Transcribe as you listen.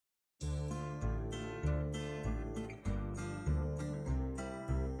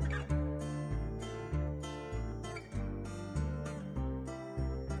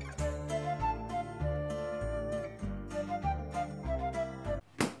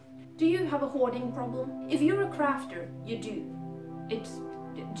Do you have a hoarding problem? If you're a crafter, you do.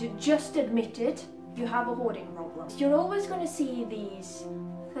 Just admit it, you have a hoarding problem. You're always going to see these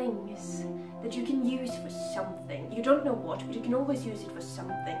things that you can use for something. You don't know what, but you can always use it for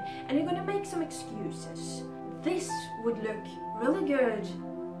something. And you're going to make some excuses. This would look really good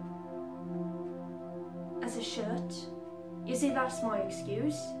as a shirt. You see, that's my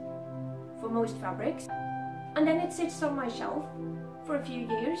excuse for most fabrics. And then it sits on my shelf for a few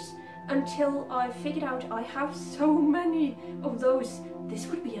years until I figured out I have so many of those "this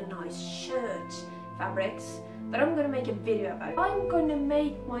would be a nice shirt" fabrics that I'm going to make a video about. I'm going to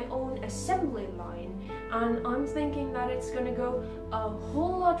make my own assembly line, and I'm thinking that it's going to go a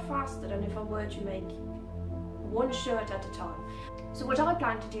whole lot faster than if I were to make one shirt at a time. So what I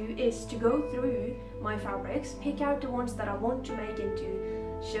plan to do is to go through my fabrics, pick out the ones that I want to make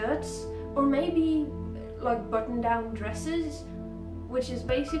into shirts, or maybe like button-down dresses, which is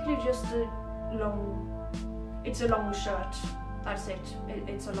basically just a long shirt. That's it.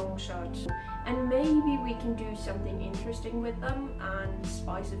 It's a long shirt. And maybe we can do something interesting with them and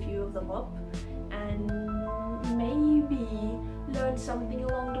spice a few of them up and maybe learn something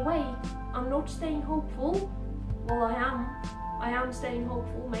along the way. I'm not staying hopeful. Well, I am staying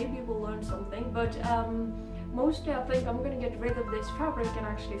hopeful. Maybe we'll learn something, but mostly I think I'm gonna get rid of this fabric and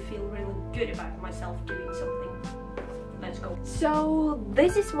actually feel really good about myself doing something. Let's go. So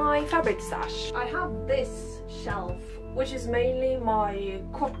this is my fabric stash. I have this shelf, which is mainly my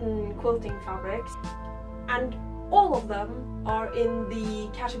cotton quilting fabrics, and all of them are in the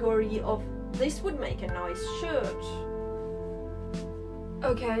category of "this would make a nice shirt."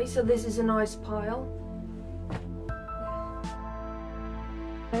 Okay, so this is a nice pile.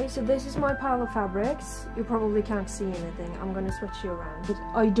 Okay, so this is my pile of fabrics. You probably can't see anything. I'm gonna switch you around. But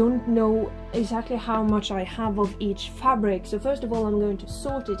I don't know exactly how much I have of each fabric. So first of all, I'm going to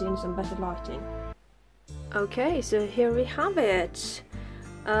sort it in some better lighting. Okay, so here we have it.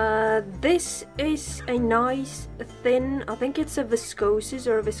 This is a nice thin, I think it's a viscoses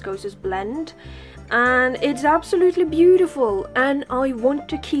or a viscoses blend. And it's absolutely beautiful, and I want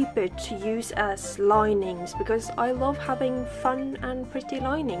to keep it to use as linings because I love having fun and pretty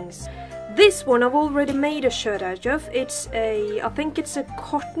linings. This one I've already made a shirt out of. It's I think it's a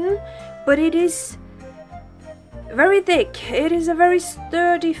cotton, but it is very thick. It is a very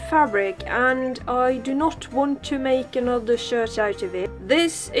sturdy fabric, and I do not want to make another shirt out of it.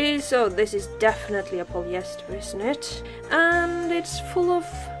 This is definitely a polyester, isn't it? And it's full of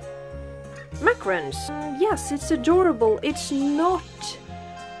macarons. Yes, it's adorable. It's not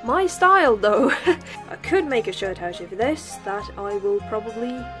my style though. I could make a shirt out of this that I will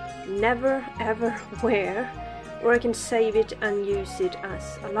probably never ever wear, or I can save it and use it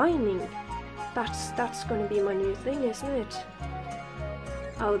as a lining. That's gonna be my new thing, isn't it?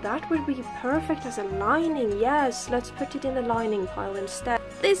 Oh, that would be perfect as a lining. Yes, let's put it in the lining pile instead.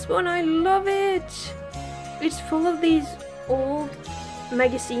 This one, I love it. It's full of these old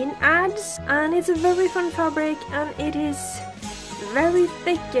magazine ads, and it's a very fun fabric, and it is very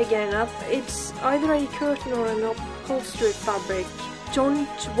thick again. It's either a curtain or an upholstery fabric. Don't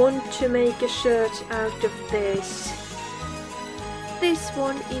want to make a shirt out of this. This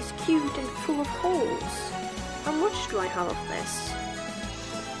one is cute and full of holes. How much do I have of this?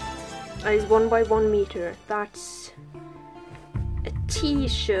 It's 1 by 1 meter. That's a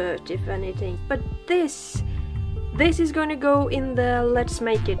t-shirt if anything, but this is going to go in the let's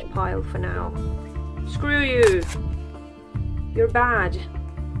make it pile for now. Screw you. You're bad.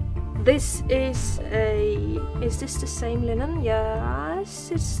 This is this the same linen?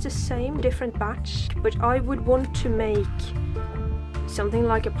 Yes, it's the same, different batch. But I would want to make something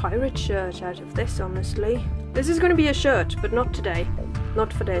like a pirate shirt out of this, honestly. This is going to be a shirt, but not today.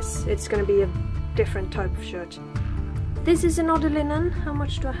 Not for this. It's going to be a different type of shirt. This is another linen. How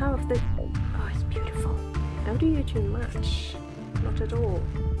much do I have of this? Oh, it's beautiful. How do you two match? Not at all.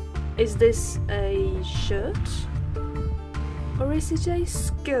 Is this a shirt? Or is it a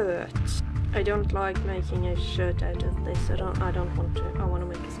skirt? I don't like making a shirt out of this. I don't want to. I want to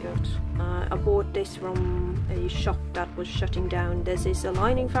make a skirt. I bought this from a shop that was shutting down. This is a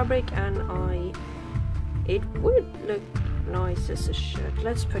lining fabric, and it would look nice as a shirt.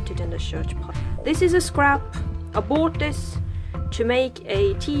 Let's put it in the shirt pile. This is a scrap. I bought this to make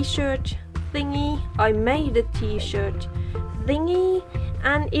a t-shirt thingy. I made a t-shirt thingy,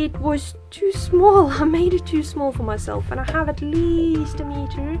 and it was too small. I made it too small for myself, and I have at least a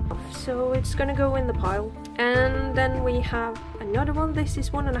meter, so it's gonna go in the pile. And then we have another one. This is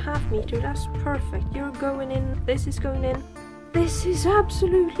 1.5 meters. That's perfect. You're going in. This is going in. This is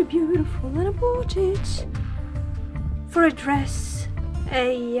absolutely beautiful, and I bought it for a dress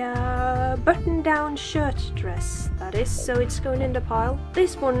a button-down shirt dress, that is, so it's going in the pile.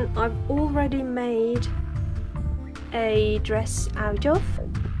 This one I've already made a dress out of.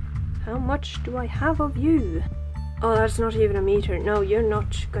 How much do I have of you? Oh, that's not even a meter. No, you're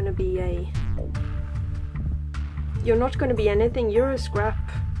not gonna be anything, you're a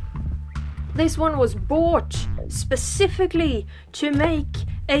scrap. This one was bought specifically to make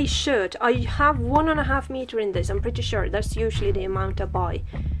a shirt. I have 1.5 meter in this, I'm pretty sure. That's usually the amount I buy.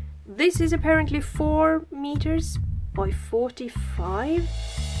 This is apparently 4 meters by 45.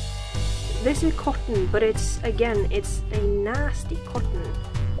 This is cotton, but it's a nasty cotton.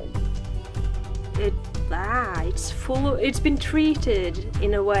 It's been treated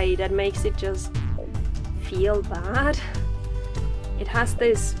in a way that makes it just feel bad. It has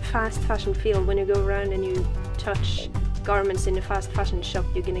this fast fashion feel. When you go around and you touch garments in a fast fashion shop,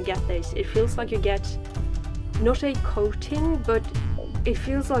 you're gonna get this. It feels like you get not a coating, but it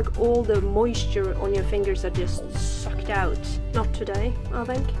feels like all the moisture on your fingers are just sucked out. Not today, I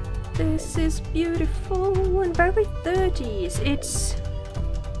think. This is beautiful and very 30s. It's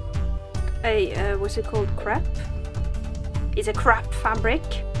a what's it called? Crepe? It's a crepe fabric.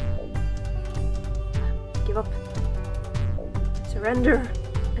 Give up. Surrender.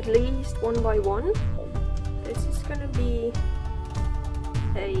 At least 1 by 1. This is gonna be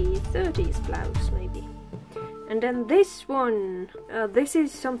a 30s blouse maybe. And then this one, this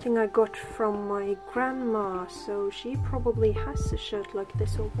is something I got from my grandma, so she probably has a shirt like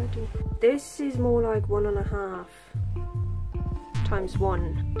this already. This is more like 1.5 times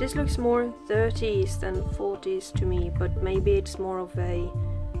 1. This looks more 30s than 40s to me, but maybe it's more of a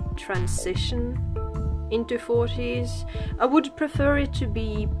transition into 40s. I would prefer it to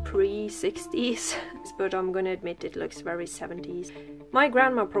be pre-60s, but I'm gonna admit it looks very 70s. My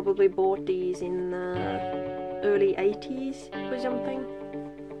grandma probably bought these in early 80s or something,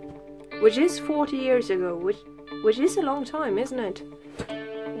 which is 40 years ago, which is a long time, isn't it?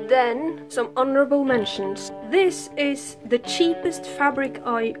 Then some honorable mentions. This is the cheapest fabric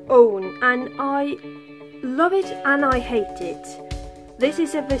I own, and I love it and I hate it. This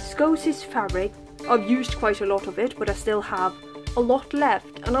is a viscose fabric. I've used quite a lot of it, but I still have a lot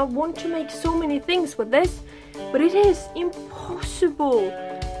left, and I want to make so many things with this, but it is impossible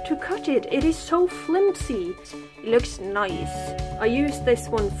to cut it. It is so flimsy. It looks nice. I used this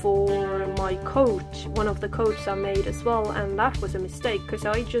one for my coat, one of the coats I made as well, and that was a mistake because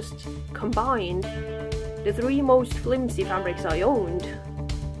I just combined the 3 most flimsy fabrics I owned.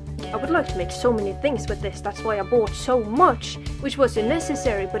 I would like to make so many things with this, that's why I bought so much, which wasn't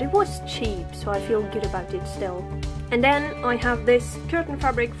necessary, but it was cheap, so I feel good about it still. And then I have this curtain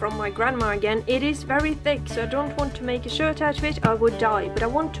fabric from my grandma again. It is very thick, so I don't want to make a shirt out of it, I would die, but I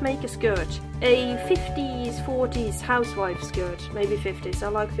want to make a skirt. A 50s, 40s housewife skirt, maybe 50s, I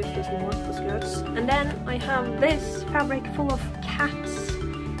like 50s more for skirts. And then I have this fabric full of cats.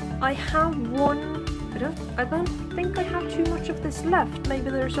 I have one, I don't think I have too much of this left, maybe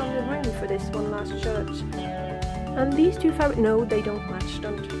there's only room for this one last shirt. And these two fabrics, no, they don't match,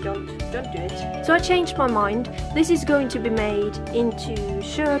 don't do it. So I changed my mind. This is going to be made into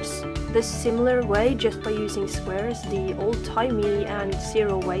shirts the similar way, just by using squares, the old-timey and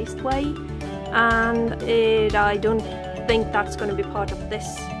zero waste way. And I don't think that's going to be part of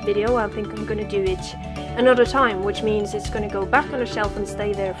this video. I think I'm going to do it another time, which means it's going to go back on the shelf and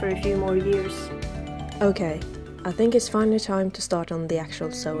stay there for a few more years. Okay, I think it's finally time to start on the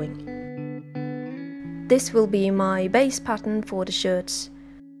actual sewing. This will be my base pattern for the shirts.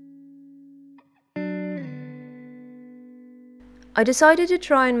 I decided to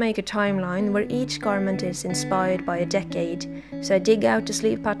try and make a timeline where each garment is inspired by a decade, so I dig out the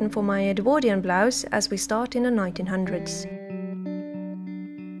sleeve pattern for my Edwardian blouse as we start in the 1900s.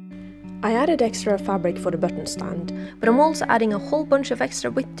 I added extra fabric for the button stand, but I'm also adding a whole bunch of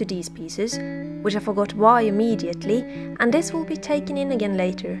extra width to these pieces, which I forgot why immediately, and this will be taken in again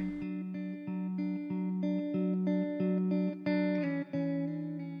later.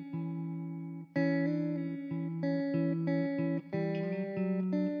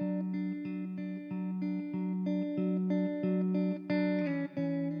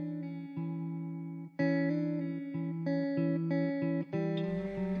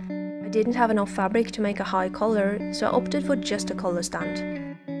 I didn't have enough fabric to make a high collar, so I opted for just a collar stand.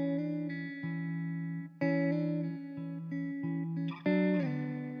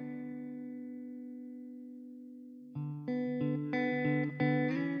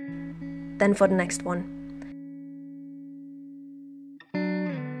 Then for the next one.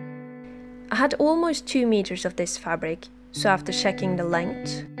 I had almost 2 meters of this fabric, so after checking the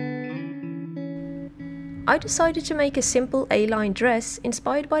length, I decided to make a simple A-line dress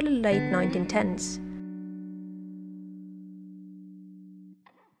inspired by the late 1910s.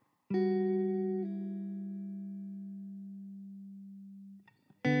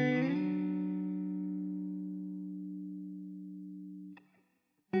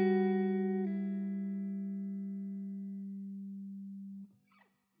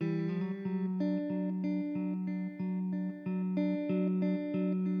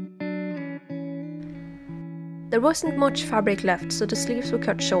 There wasn't much fabric left, so the sleeves were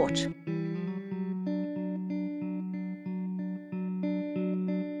cut short.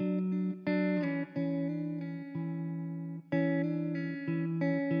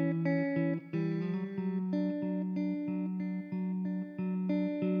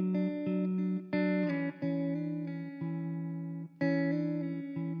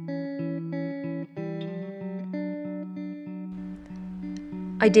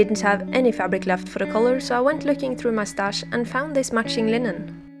 I didn't have any fabric left for the collar, so I went looking through my stash and found this matching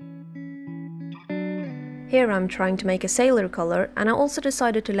linen. Here I'm trying to make a sailor collar, and I also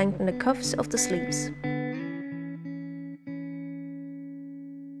decided to lengthen the cuffs of the sleeves.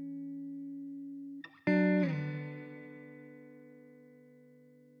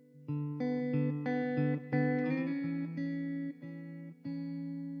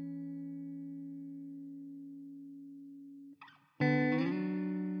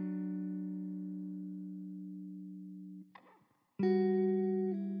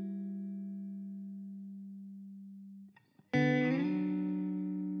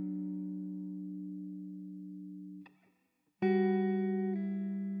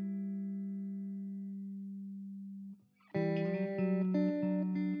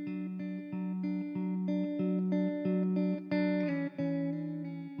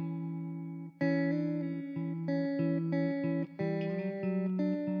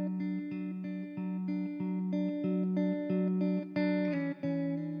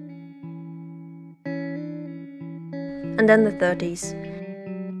 And then the 30s.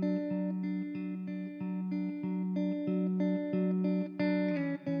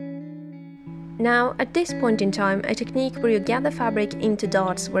 Now, at this point in time, a technique where you gather fabric into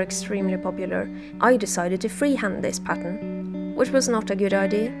darts were extremely popular. I decided to freehand this pattern, which was not a good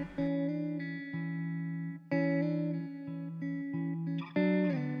idea.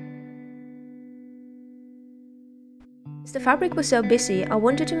 As the fabric was so busy, I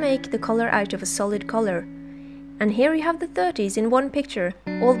wanted to make the collar out of a solid color. And here you have the 30s in one picture.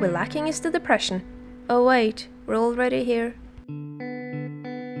 All we're lacking is the depression. Oh wait, we're already here.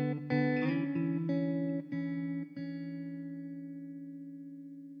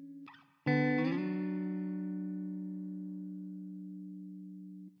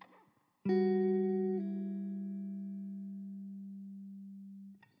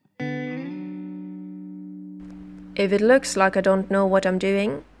 If it looks like I don't know what I'm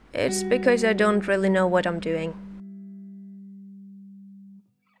doing, it's because I don't really know what I'm doing.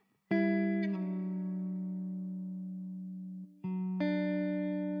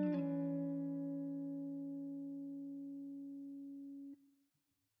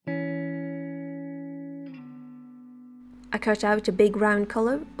 I cut out a big round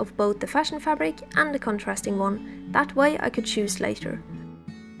collar of both the fashion fabric and the contrasting one, that way I could choose later.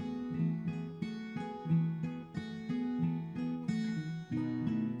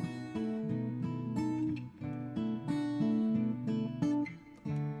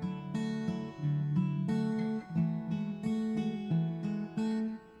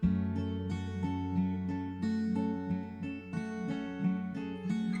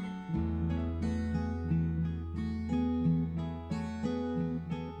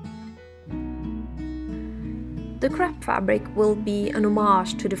 The crepe fabric will be an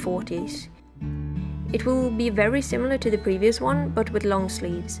homage to the 40s. It will be very similar to the previous one, but with long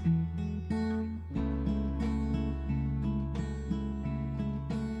sleeves.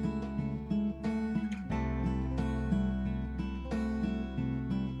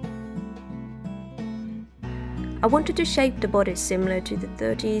 I wanted to shape the bodice similar to the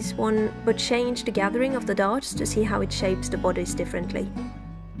 30s one, but change the gathering of the darts to see how it shapes the bodice differently.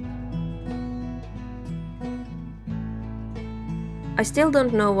 I still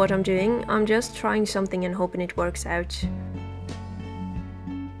don't know what I'm doing, I'm just trying something and hoping it works out.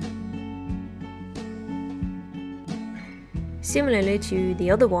 Similarly to the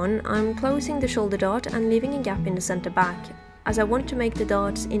other one, I'm closing the shoulder dart and leaving a gap in the center back, as I want to make the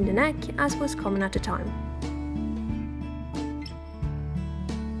darts in the neck as was common at the time.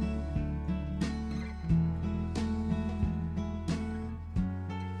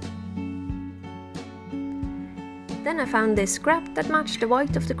 Then I found this scrap that matched the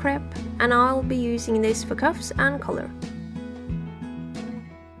white of the crepe, and I'll be using this for cuffs and collar.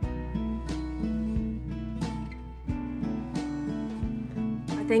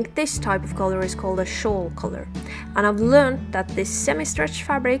 I think this type of color is called a shawl color, and I've learned that this semi-stretch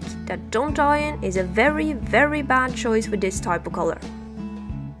fabric that don't iron is a very bad choice with this type of color.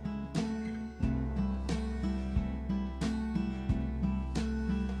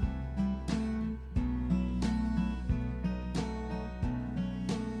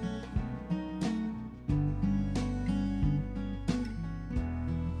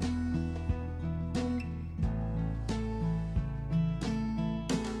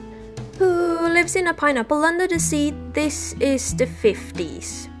 Who lives in a pineapple under the sea? This is the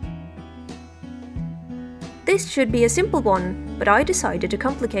 50s. This should be a simple one, but I decided to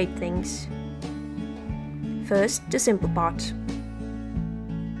complicate things. First, the simple part.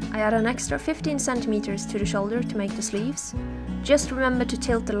 I add an extra 15 centimeters to the shoulder to make the sleeves. Just remember to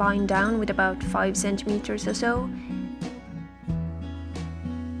tilt the line down with about 5 centimeters or so.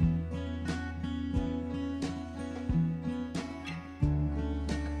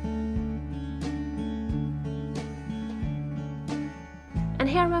 And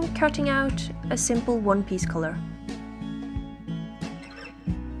here I'm cutting out a simple one-piece collar.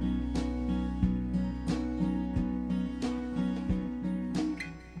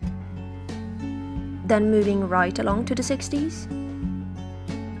 Then moving right along to the 60s.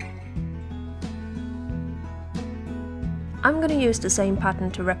 I'm gonna use the same pattern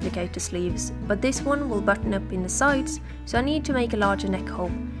to replicate the sleeves, but this one will button up in the sides, so I need to make a larger neck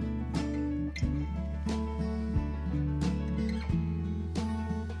hole.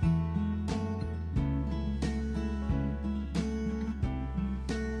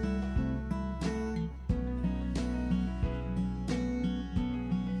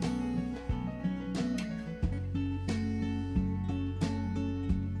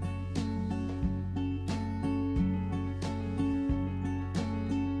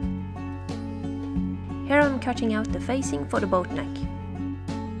 Here I'm cutting out the facing for the boat neck.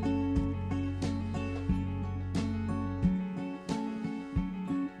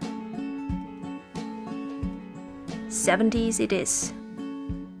 '70s it is.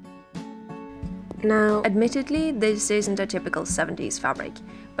 Now, admittedly, this isn't a typical 70s fabric,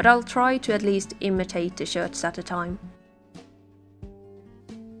 but I'll try to at least imitate the shirts at a time.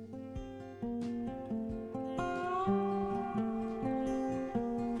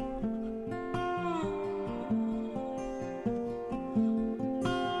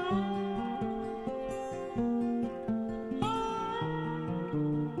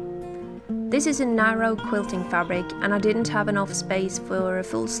 This is a narrow quilting fabric and I didn't have enough space for a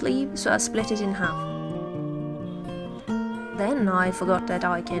full sleeve, so I split it in half. Then I forgot that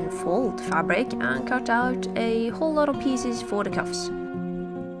I can fold fabric and cut out a whole lot of pieces for the cuffs.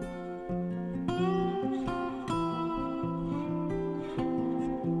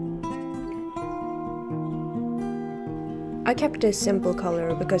 I kept a simple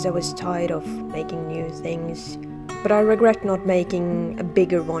color because I was tired of making new things. But I regret not making a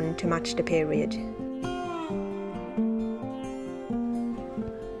bigger one to match the period.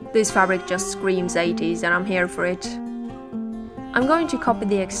 This fabric just screams 80s and I'm here for it. I'm going to copy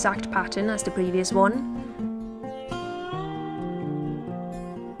the exact pattern as the previous one.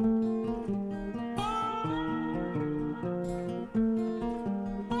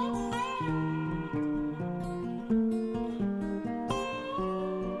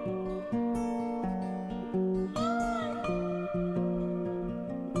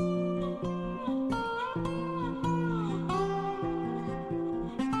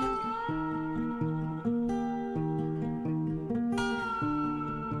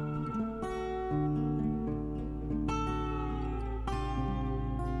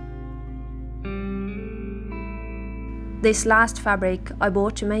 This last fabric I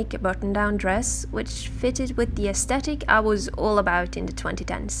bought to make a button-down dress, which fitted with the aesthetic I was all about in the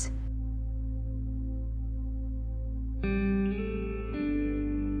 2010s.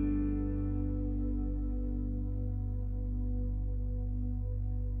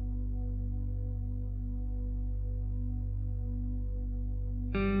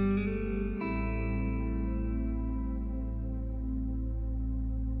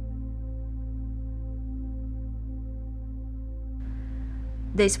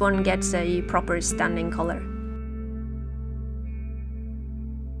 This one gets a proper standing collar.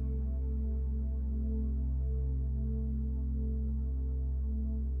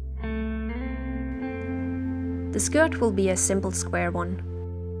 The skirt will be a simple square one.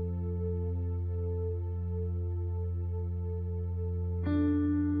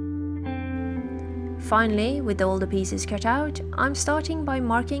 finally, with all the pieces cut out, I'm starting by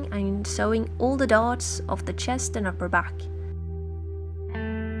marking and sewing all the darts of the chest and upper back.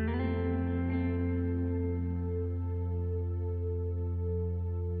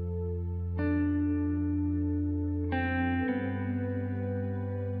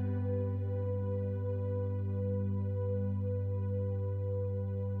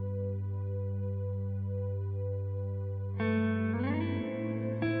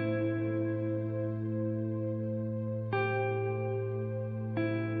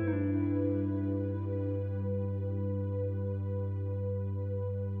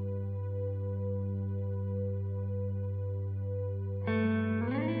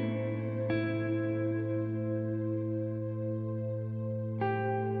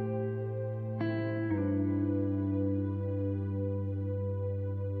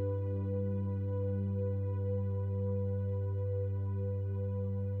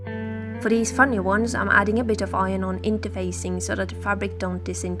 For these funny ones, I'm adding a bit of iron-on interfacing so that the fabric don't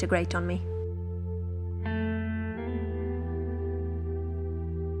disintegrate on me.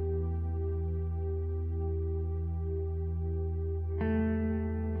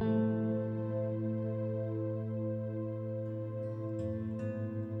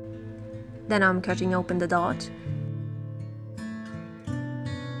 Then I'm cutting open the dart,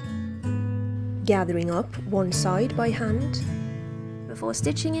 gathering up one side by hand, before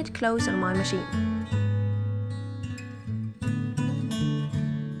stitching it close on my machine.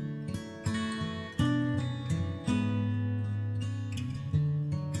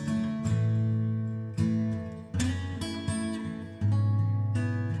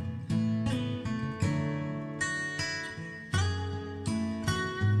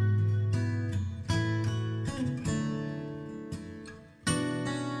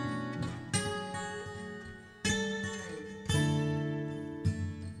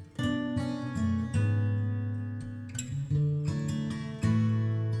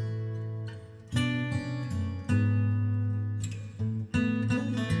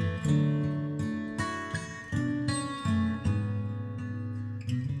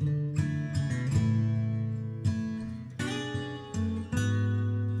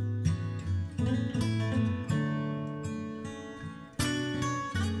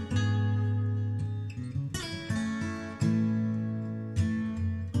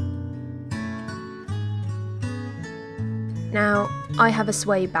 Now, I have a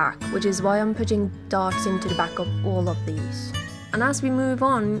sway back, which is why I'm putting darts into the back of all of these. And as we move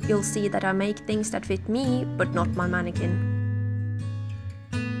on, you'll see that I make things that fit me, but not my mannequin.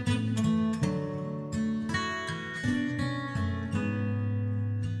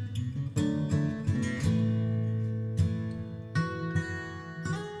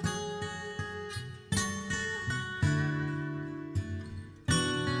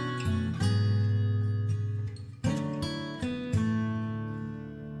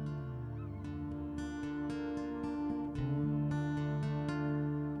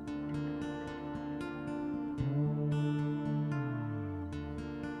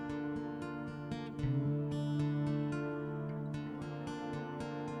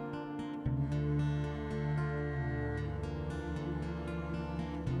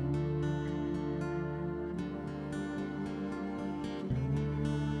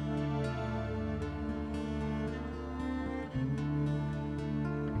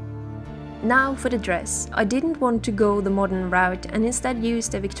 Now for the dress. I didn't want to go the modern route and instead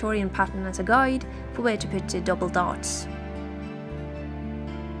used a Victorian pattern as a guide for where to put the double darts.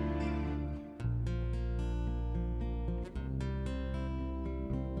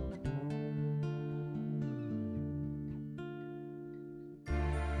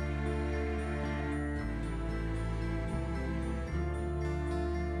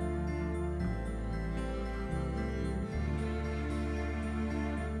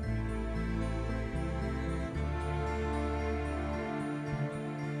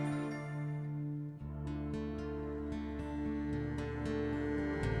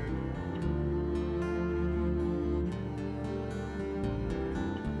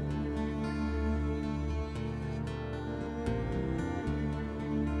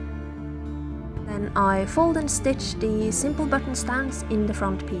 Then I fold and stitch the simple button stands in the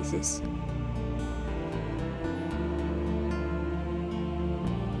front pieces.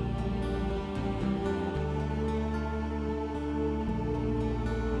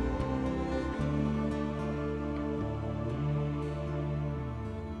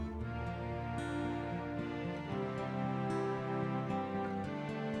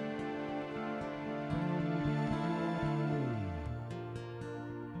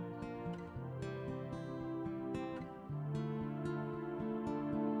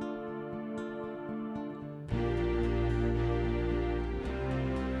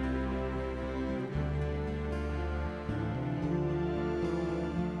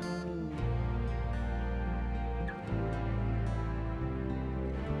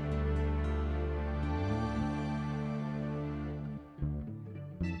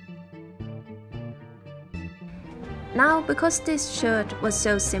 Now, because this shirt was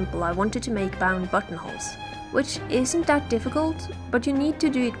so simple, I wanted to make bound buttonholes, which isn't that difficult, but you need to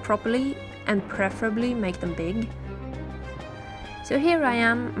do it properly and preferably make them big. So here I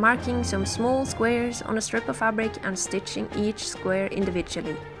am, marking some small squares on a strip of fabric and stitching each square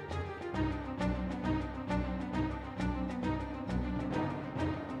individually.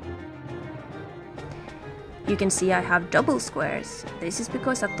 You can see I have double squares. This is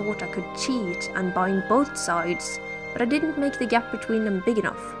because I thought I could cheat and bind both sides, but I didn't make the gap between them big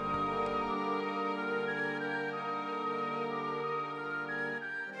enough.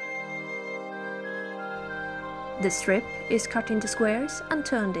 The strip is cut into squares and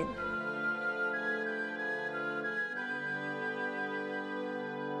turned in.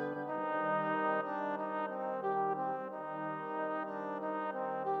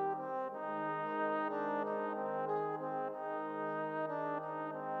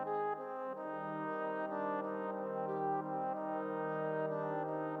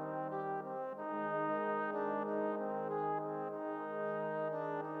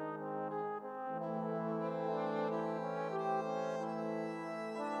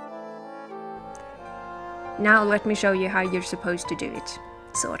 Now let me show you how you're supposed to do it,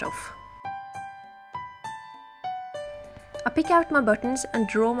 sort of. I pick out my buttons and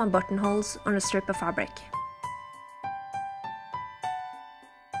draw my buttonholes on a strip of fabric.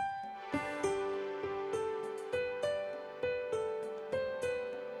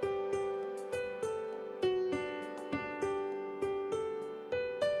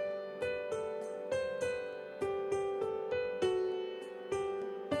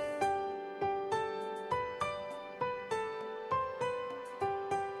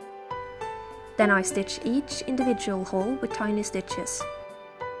 Then I stitch each individual hole with tiny stitches.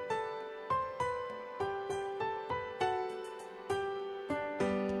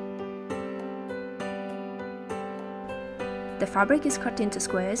 The fabric is cut into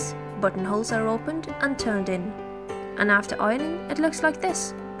squares, buttonholes are opened and turned in, and after ironing it looks like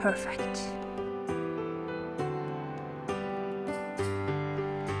this. Perfect.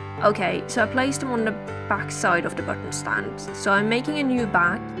 Okay, so I placed them on the back side of the button stand, so I'm making a new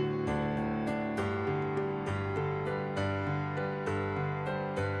back.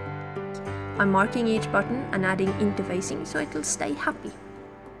 I'm marking each button and adding interfacing so it'll stay happy.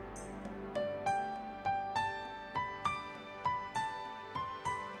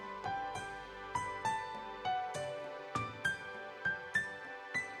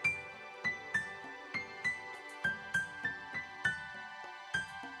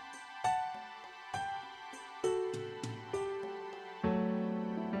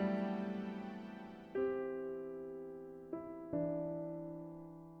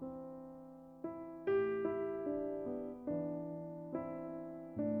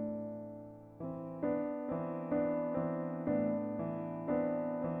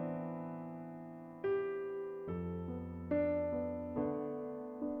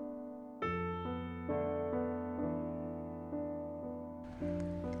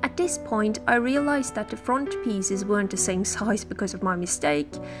 At this point, I realized that the front pieces weren't the same size because of my mistake,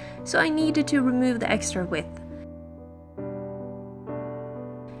 so I needed to remove the extra width.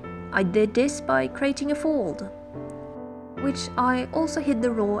 I did this by creating a fold, which I also hid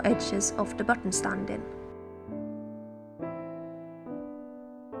the raw edges of the button stand in.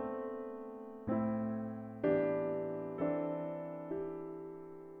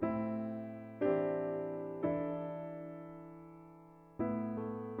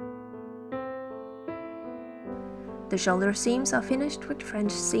 The shoulder seams are finished with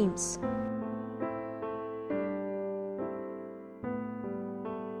French seams.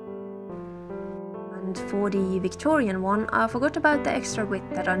 And for the Victorian one, I forgot about the extra width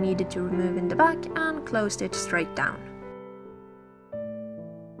that I needed to remove in the back and closed it straight down.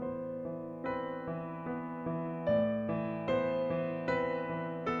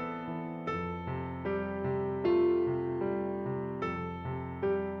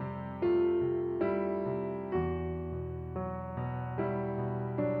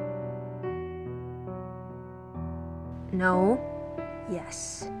 No.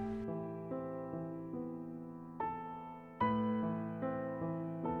 Yes.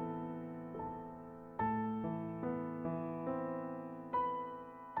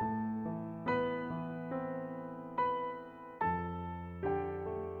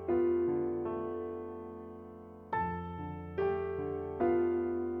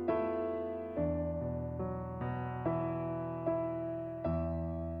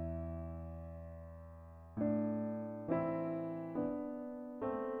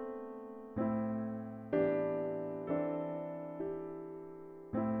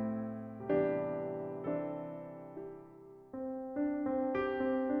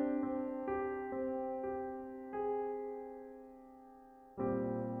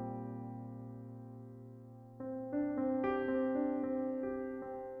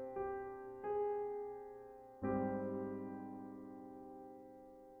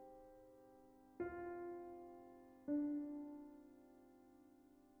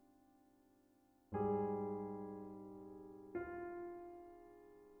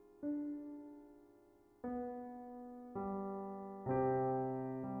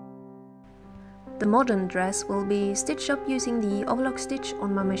 The modern dress will be stitched up using the overlock stitch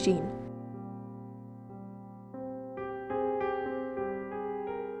on my machine.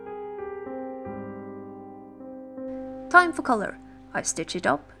 Time for color. I stitch it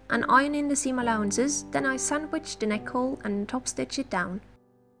up and iron in the seam allowances, then I sandwich the neck hole and top stitch it down.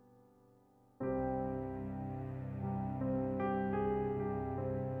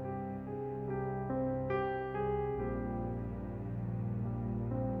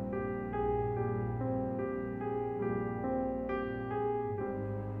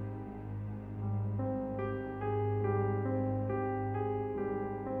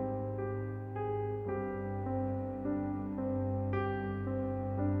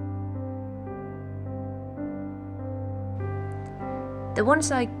 The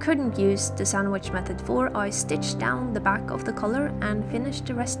ones I couldn't use the sandwich method for, I stitched down the back of the collar and finished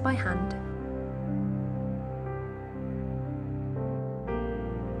the rest by hand.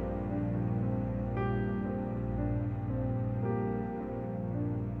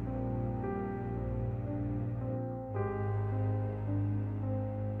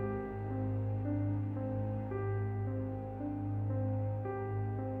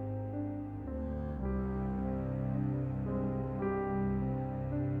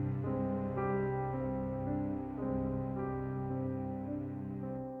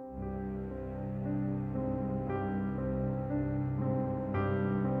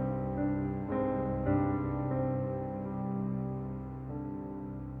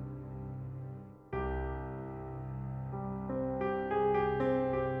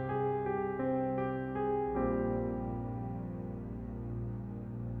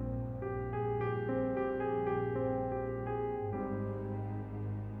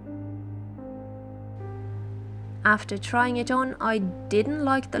 After trying it on, I didn't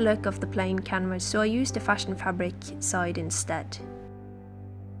like the look of the plain canvas, so I used the fashion fabric side instead.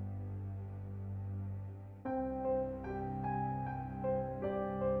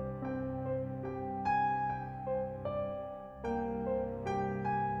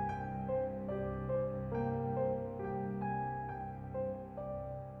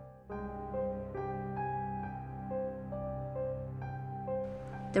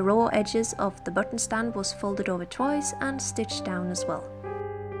 The raw edges of the button stand was folded over twice and stitched down as well.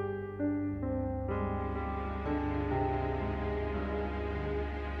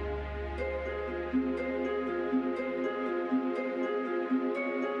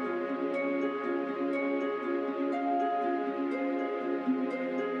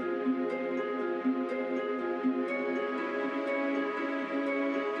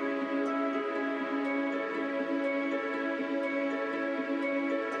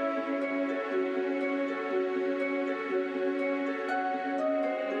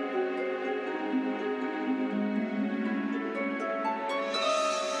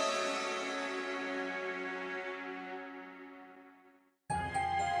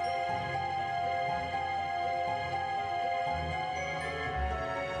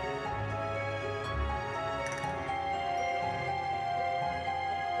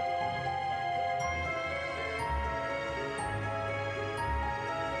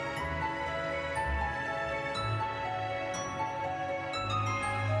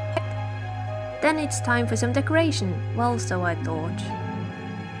 Then it's time for some decoration. Well, so I thought.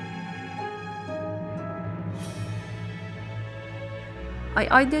 I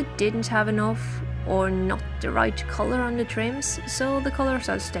either didn't have enough or not the right color on the trims, so the colors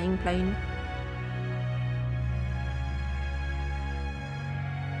are staying plain.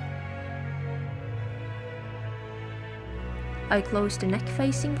 I close the neck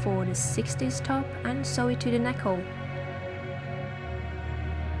facing for the 60s top and sew it to the neck hole.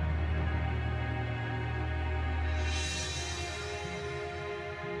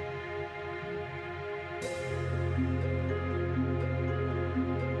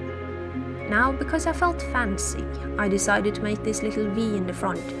 Now, because I felt fancy, I decided to make this little V in the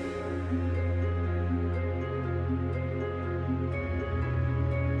front.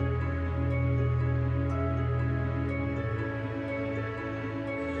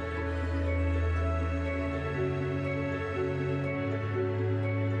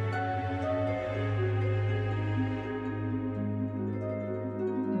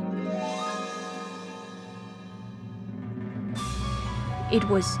 It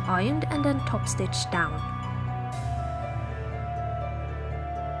was ironed and then top stitched down.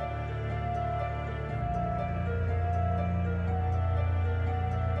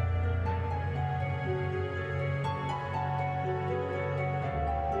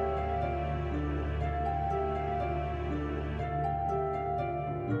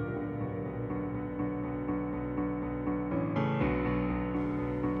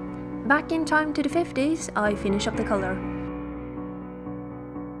 Back in time to the 50s, I finish up the color.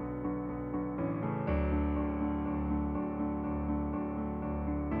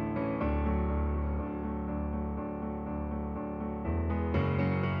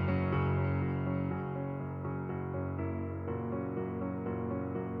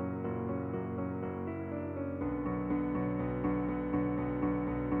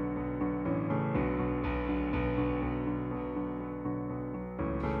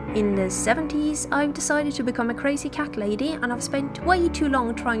 In the 70s, I've decided to become a crazy cat lady, and I've spent way too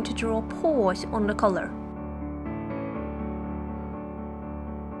long trying to draw paws on the color.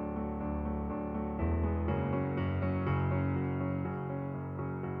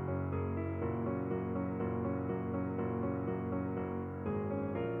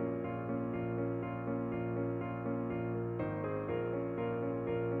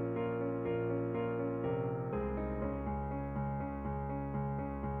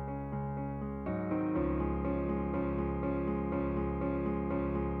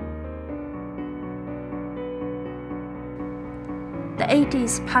 The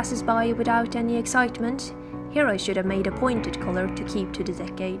 80s passes by without any excitement. Here I should have made a pointed color to keep to the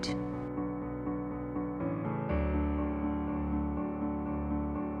decade.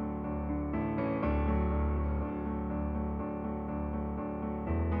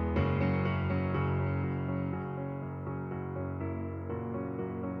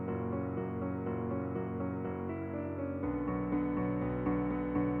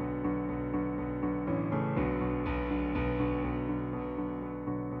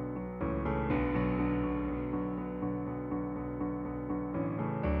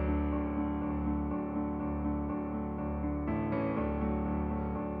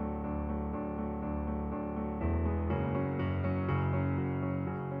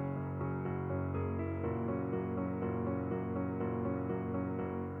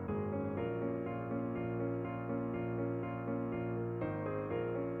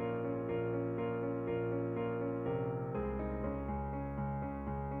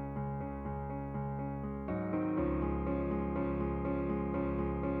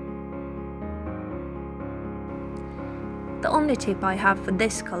 The only tip I have for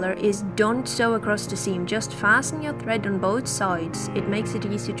this color is don't sew across the seam, just fasten your thread on both sides. It makes it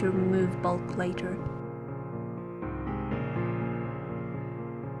easy to remove bulk later.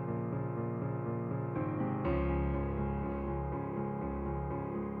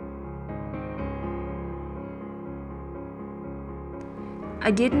 I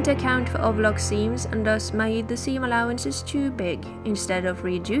didn't account for overlock seams and thus made the seam allowances too big. Instead of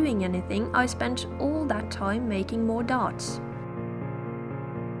redoing anything, I spent all that time making more dots.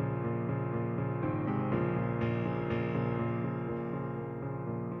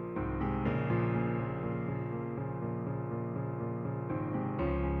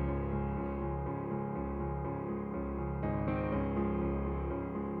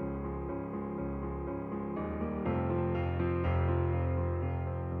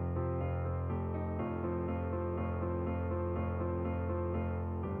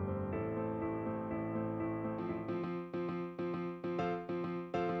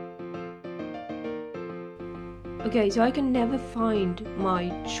 Okay, so I can never find my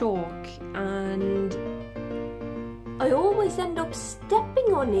chalk and I always end up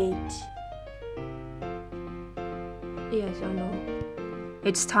stepping on it. Yes, I know.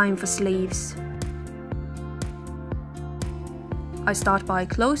 It's time for sleeves. I start by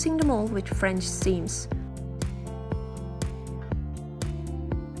closing them all with French seams.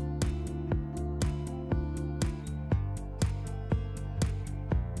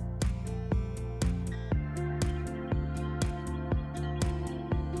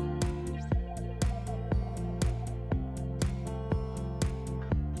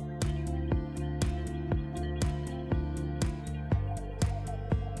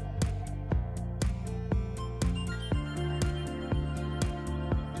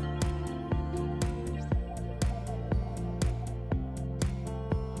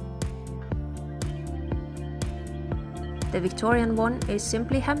 The Victorian one is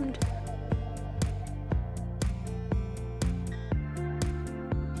simply hemmed.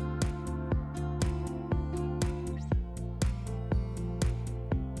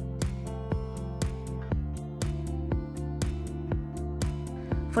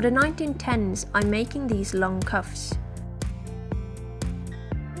 For the 1910s, I'm making these long cuffs.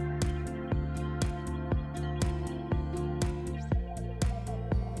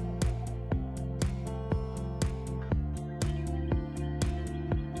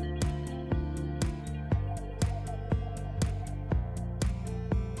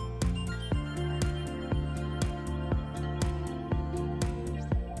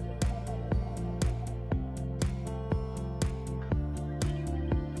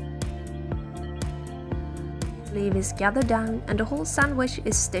 sleeve is gathered down and the whole sandwich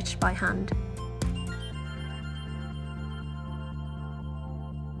is stitched by hand.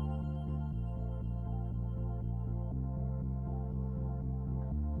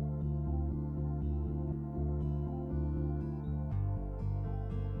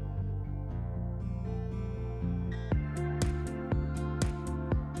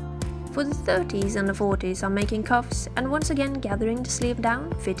 For the 30s and the 40s I'm making cuffs and once again gathering the sleeve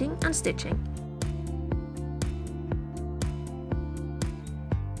down, fitting and stitching.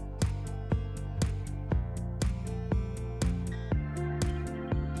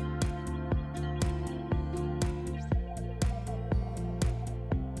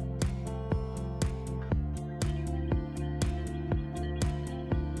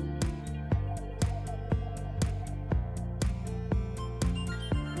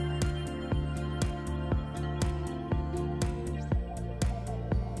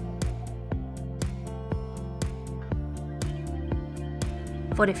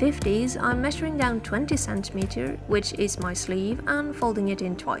 For the 50s, I'm measuring down 20 cm, which is my sleeve, and folding it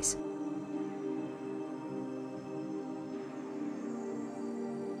in twice.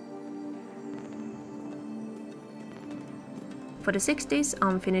 For the 60s,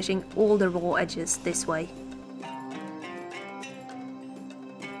 I'm finishing all the raw edges this way.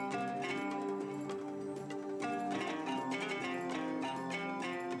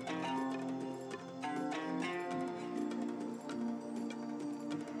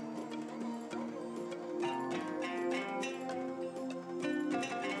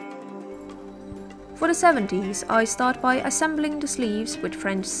 For the 70s, I start by assembling the sleeves with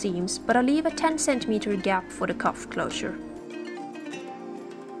French seams, but I leave a 10 cm gap for the cuff closure.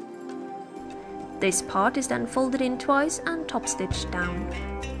 This part is then folded in twice and top stitched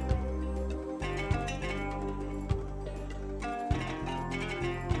down.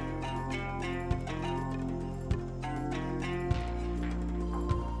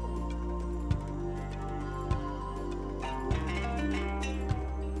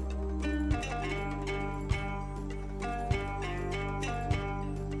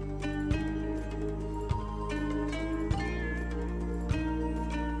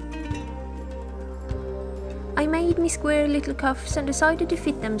 I made me square little cuffs and decided to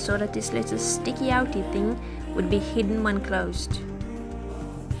fit them so that this little sticky outy thing would be hidden when closed.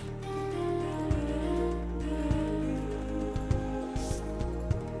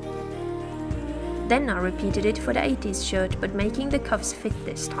 Then I repeated it for the 80s shirt, but making the cuffs fit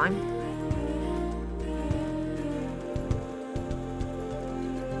this time.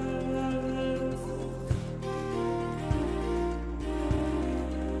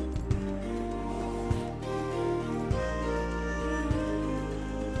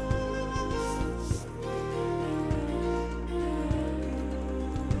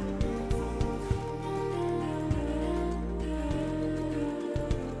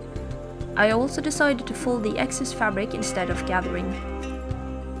 I also decided to fold the excess fabric instead of gathering.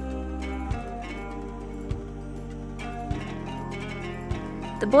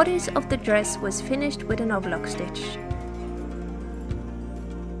 The bodice of the dress was finished with an overlock stitch.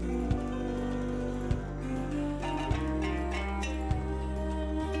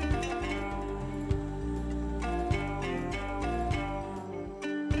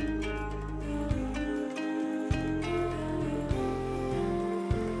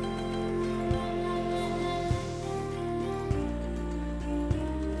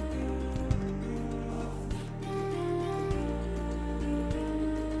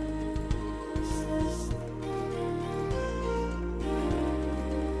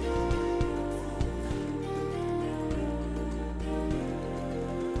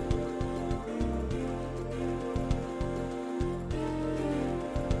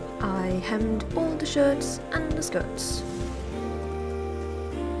 I hemmed all the shirts and the skirts.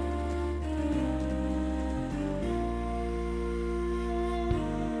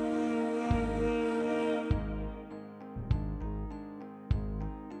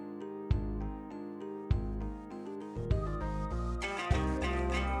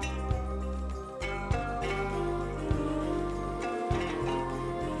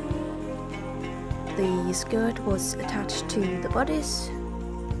 The skirt was attached to the bodice.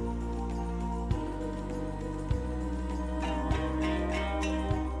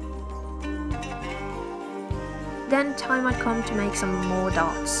 Then time had come to make some more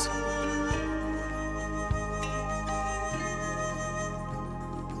darts.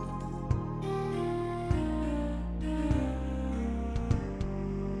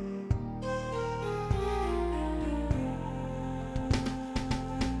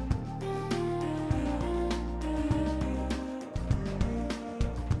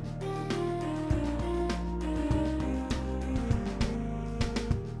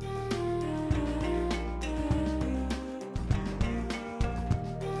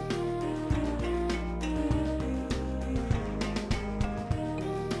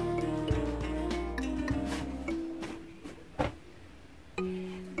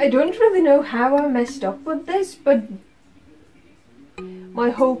 I don't really know how I messed up with this, but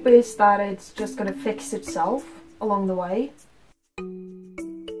my hope is that it's just gonna fix itself along the way.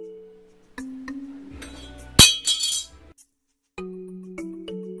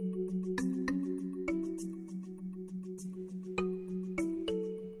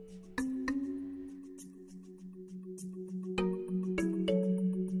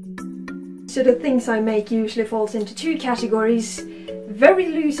 So the things I make usually falls into two categories: very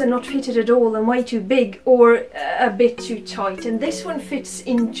loose and not fitted at all and way too big, or a bit too tight. And this one fits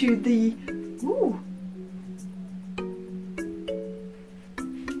into the... Ooh.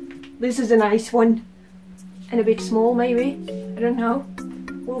 This is a nice one. And a bit small maybe. I don't know.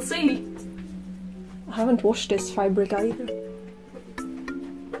 We'll see. I haven't washed this fabric either.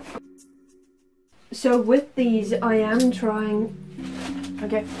 So with these I am trying...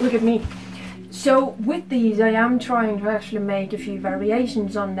 Okay, look at me. So with these I am trying to actually make a few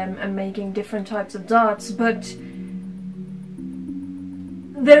variations on them and making different types of dots, but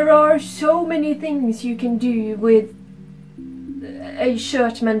there are so many things you can do with a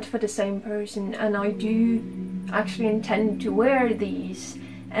shirt meant for the same person, and I do actually intend to wear these,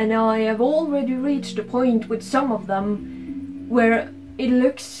 and I have already reached a point with some of them where it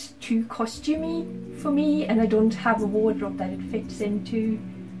looks too costumey for me and I don't have a wardrobe that it fits into.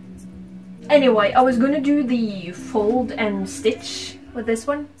 Anyway, I was gonna do the fold and stitch with this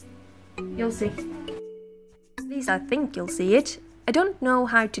one. You'll see. At least I think you'll see it. I don't know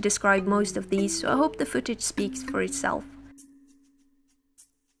how to describe most of these, so I hope the footage speaks for itself.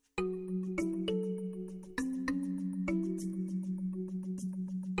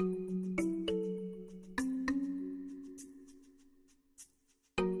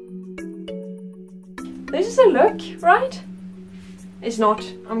 This is a look, right? It's not.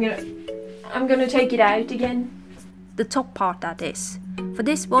 I'm gonna take it out again. The top part, that is. For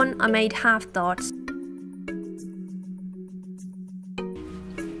this one I made half dots.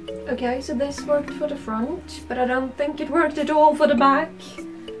 Okay, so this worked for the front, but I don't think it worked at all for the back.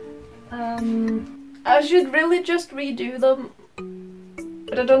 I should really just redo them,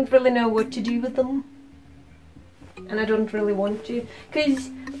 but I don't really know what to do with them. And I don't really want to, because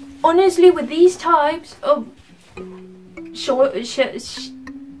honestly with these types of shirts,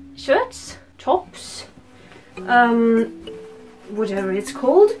 tops, whatever it's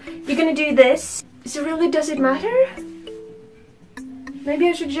called, you're gonna do this. So really, does it matter? Maybe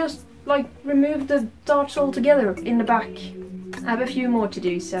I should just like remove the dots altogether in the back. I have a few more to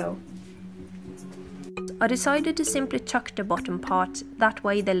do, so. I decided to simply chuck the bottom part, that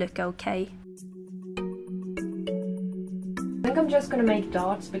way they look okay. I think I'm just gonna make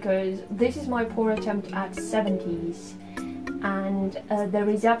dots because this is my poor attempt at 70s. And there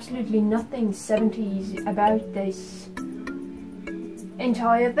is absolutely nothing 70s about this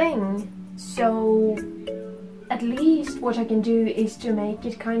entire thing, so at least what I can do is to make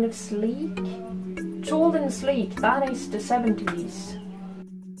it kind of sleek. Tall and sleek, that is the 70s.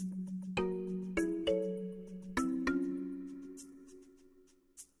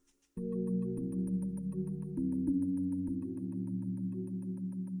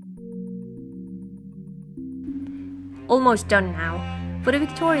 Almost done now. For the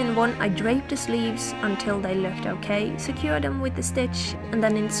Victorian one I draped the sleeves until they looked okay, secured them with the stitch and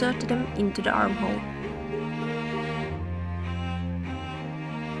then inserted them into the armhole.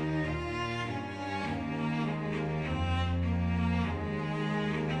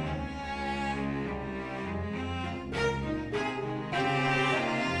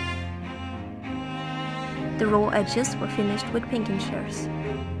 The raw edges were finished with pinkishers.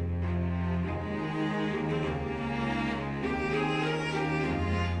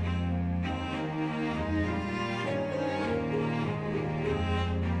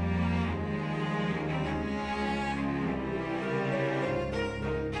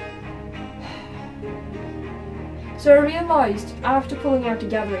 So I realised after pulling out the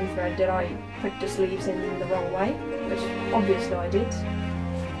gathering thread that I put the sleeves in the wrong way, which obviously I did.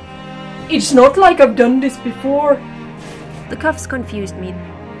 It's not like I've done this before. The cuffs confused me.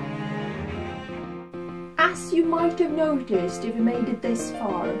 As you might have noticed if you made it this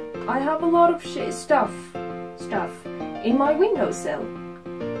far, I have a lot of stuff in my windowsill,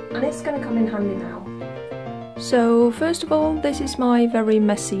 and it's gonna come in handy now. So first of all, this is my very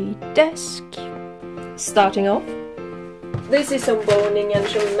messy desk. Starting off, this is some boning and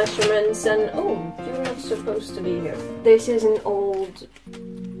some measurements, and oh, you're not supposed to be here. This is an old,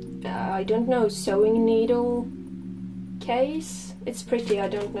 I don't know, sewing needle case. It's pretty, I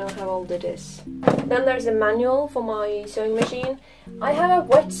don't know how old it is. Then there's a manual for my sewing machine. I have a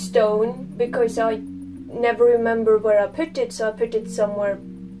whetstone because I never remember where I put it, so I put it somewhere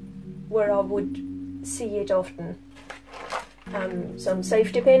where I would see it often. Some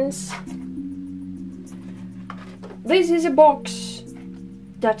safety pins. This is a box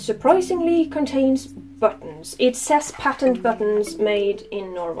that surprisingly contains buttons. It says patent buttons made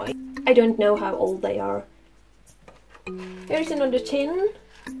in Norway. I don't know how old they are. Here's another tin.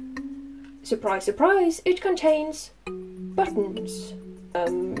 Surprise, surprise, it contains buttons.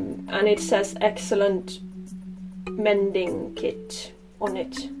 And it says excellent mending kit on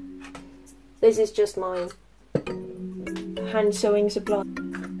it. This is just my hand sewing supply.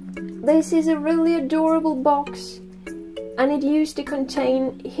 This is a really adorable box, and it used to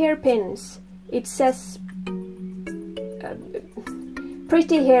contain hairpins. It says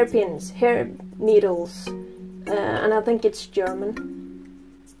pretty hairpins, hair needles, and I think it's German.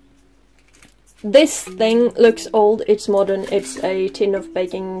 This thing looks old, it's modern, it's a tin of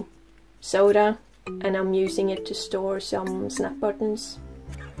baking soda, and I'm using it to store some snap buttons.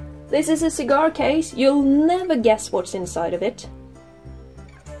 This is a cigar case. You'll never guess what's inside of it.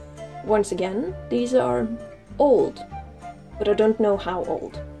 Once again, these are old, but I don't know how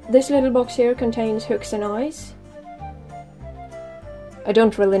old. This little box here contains hooks and eyes. I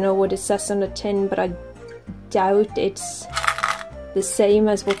don't really know what it says on the tin, but I doubt it's the same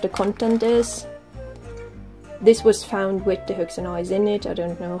as what the content is. This was found with the hooks and eyes in it. I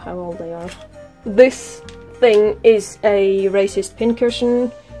don't know how old they are. This thing is a racist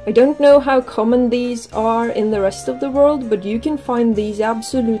pincushion. I don't know how common these are in the rest of the world, but you can find these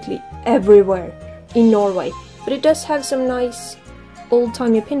absolutely everywhere in Norway. But it does have some nice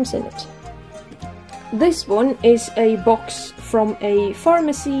old-timey pins in it. This one is a box from a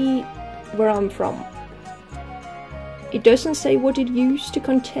pharmacy where I'm from. It doesn't say what it used to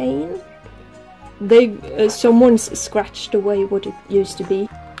contain. Someone's scratched away what it used to be.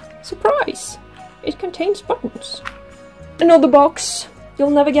 Surprise! It contains buttons. Another box. You'll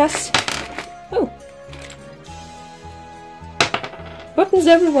never guess. Oh. Buttons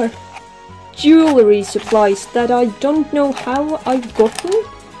everywhere. Jewelry supplies that I don't know how I've gotten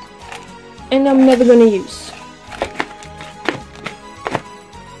and I'm never gonna use.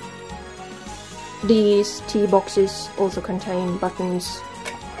 These tea boxes also contain buttons,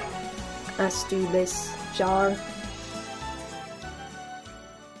 as do this jar.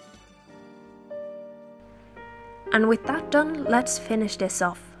 And with that done, let's finish this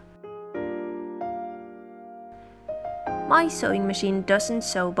off. My sewing machine doesn't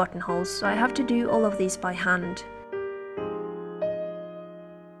sew buttonholes, so I have to do all of these by hand.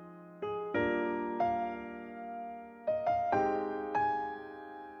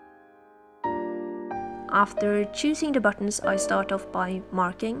 After choosing the buttons, I start off by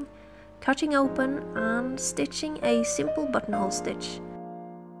marking, cutting open and stitching a simple buttonhole stitch.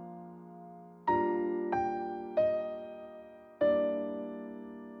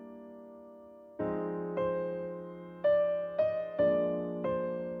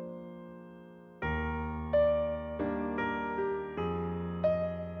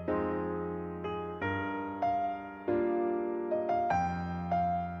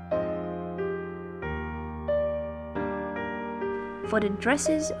 For the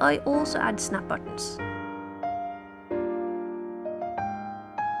dresses, I also add snap buttons.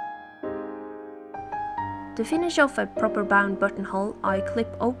 To finish off a proper bound buttonhole, I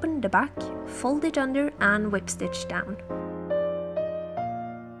clip open the back, fold it under and whip stitch down.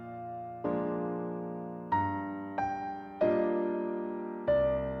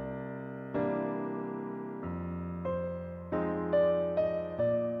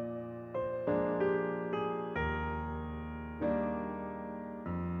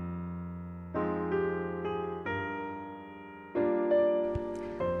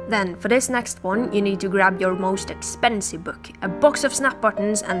 Then, for this next one, you need to grab your most expensive book, a box of snap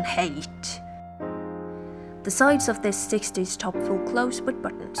buttons and hate. The sides of this 60s top full close with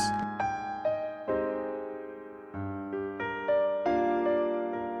buttons.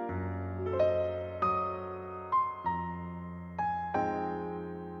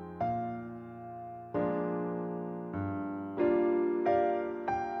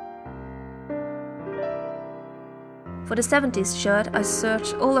 For the 70s shirt, I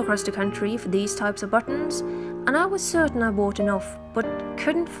searched all across the country for these types of buttons, and I was certain I bought enough, but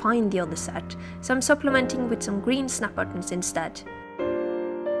couldn't find the other set, so I'm supplementing with some green snap buttons instead.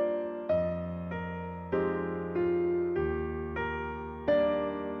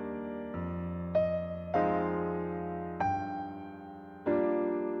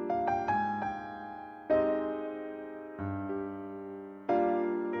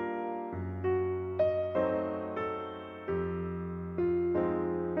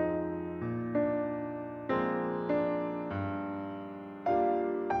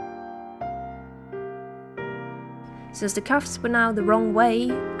 Since the cuffs were now the wrong way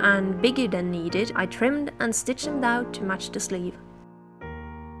and bigger than needed, I trimmed and stitched them out to match the sleeve.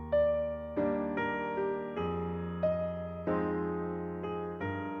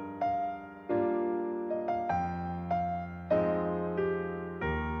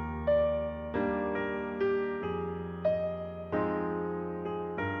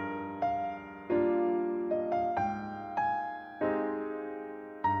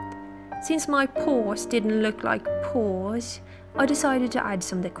 Since my paws didn't look like paws, I decided to add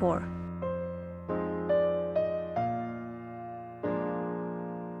some decor.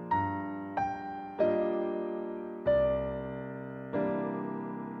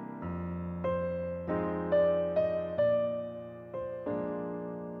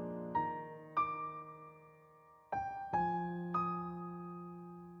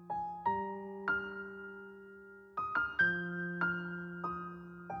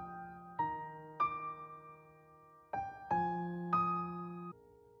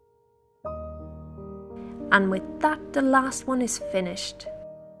 And with that, the last one is finished.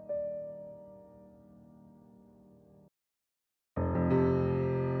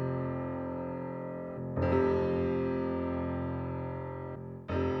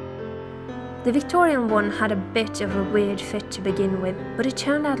 The Victorian one had a bit of a weird fit to begin with, but it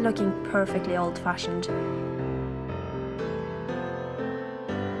turned out looking perfectly old-fashioned.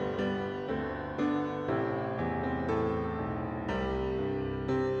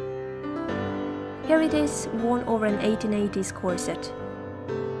 Here it is, worn over an 1880s corset.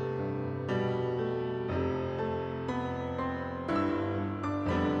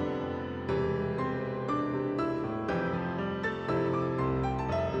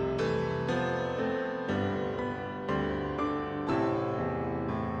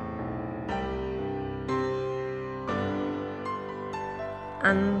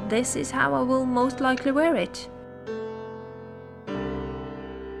 And this is how I will most likely wear it.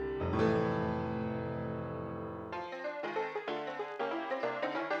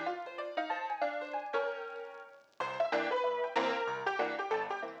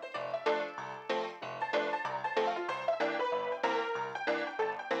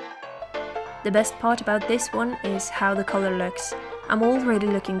 The best part about this one is how the color looks. I'm already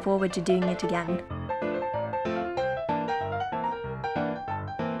looking forward to doing it again.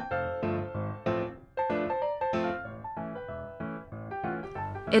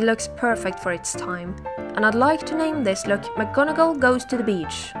 It looks perfect for its time, and I'd like to name this look McGonagall Goes to the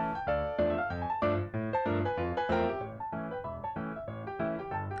Beach.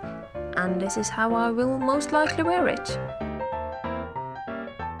 And this is how I will most likely wear it.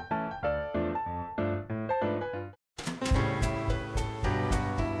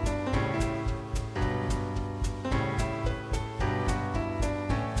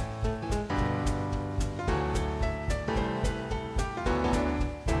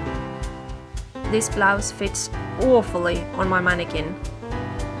 This blouse fits awfully on my mannequin,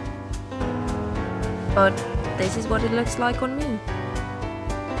 but this is what it looks like on me.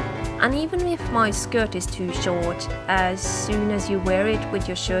 And even if my skirt is too short, as soon as you wear it with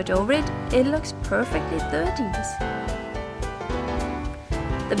your shirt over it, it looks perfectly 30s.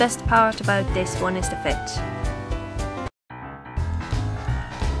 The best part about this one is the fit.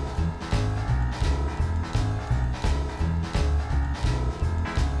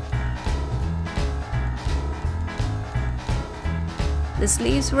 The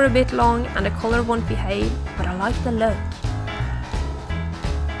sleeves were a bit long and the collar won't behave, but I like the look.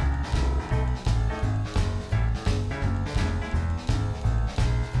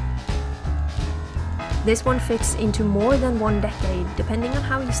 This one fits into more than one decade, depending on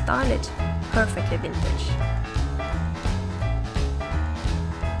how you style it. Perfectly vintage.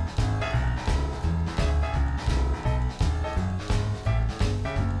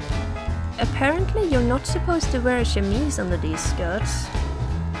 Apparently you're not supposed to wear a chemise under these skirts.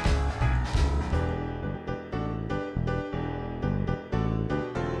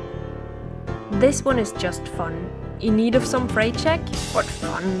 This one is just fun. In need of some freight check, but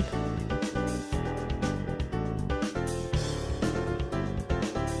fun.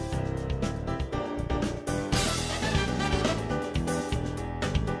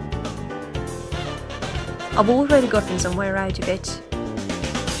 I've already gotten some wear out of it.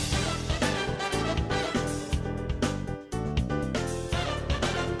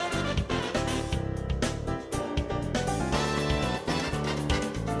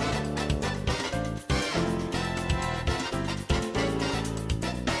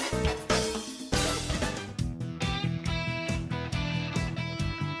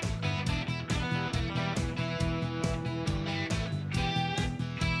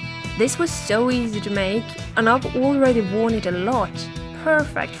 This was so easy to make, and I've already worn it a lot.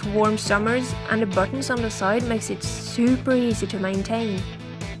 Perfect for warm summers, and the buttons on the side makes it super easy to maintain.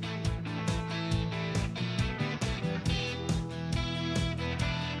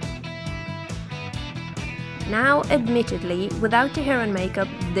 Now, admittedly, without the hair and makeup,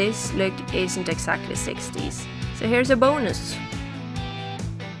 this look isn't exactly 60s. So here's a bonus.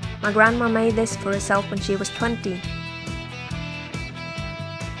 My grandma made this for herself when she was 20.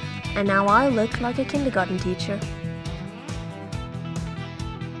 And now I look like a kindergarten teacher.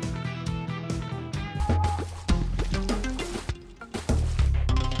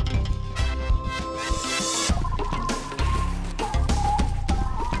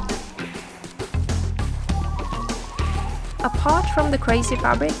 Apart from the crazy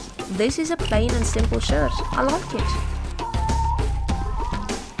fabric, this is a plain and simple shirt. I like it.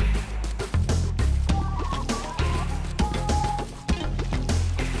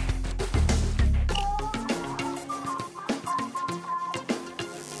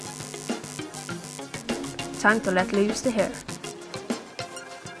 Time to let loose the hair.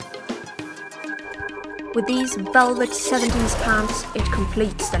 With these velvet 70s pants, it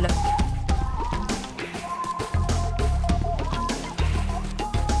completes the look.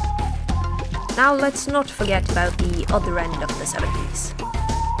 Now let's not forget about the other end of the 70s.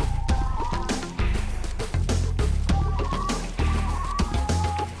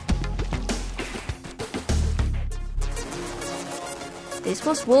 This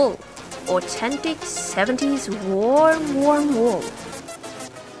was wool. Authentic 70s warm wool.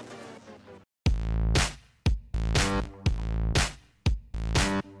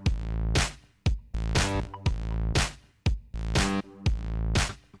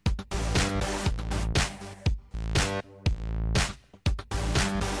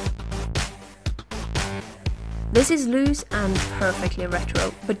 This is loose and perfectly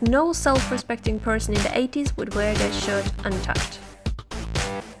retro, but no self-respecting person in the 80s would wear their shirt untucked.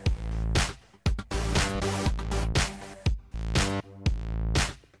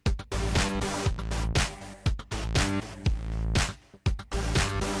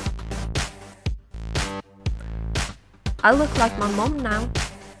 I look like my mom now.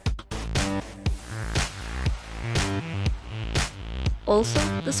 Also,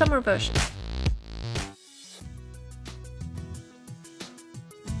 the summer version.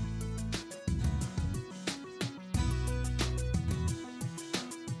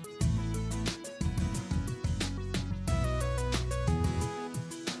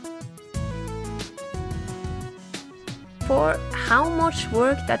 For how much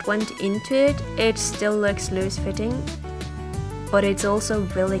work that went into it, it still looks loose fitting, but it's also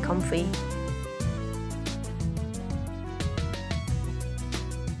really comfy.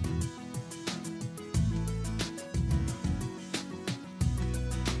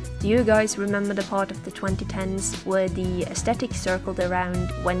 Do you guys remember the part of the 2010s where the aesthetic circled around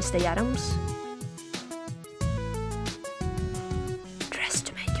Wednesday Addams? Dress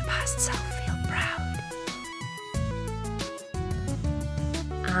to make your past self feel proud.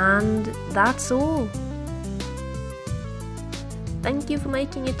 And that's all. Thank you for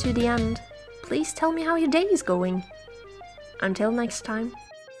making it to the end. Please tell me how your day is going. Until next time.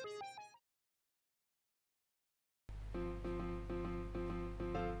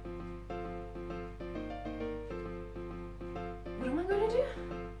 What am I going to do?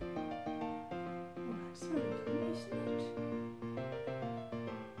 Oh, that's very cool, isn't it?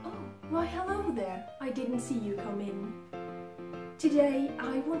 Oh, why hello there. I didn't see you come in. Today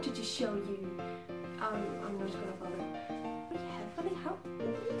I wanted to show you, I'm not going to bother.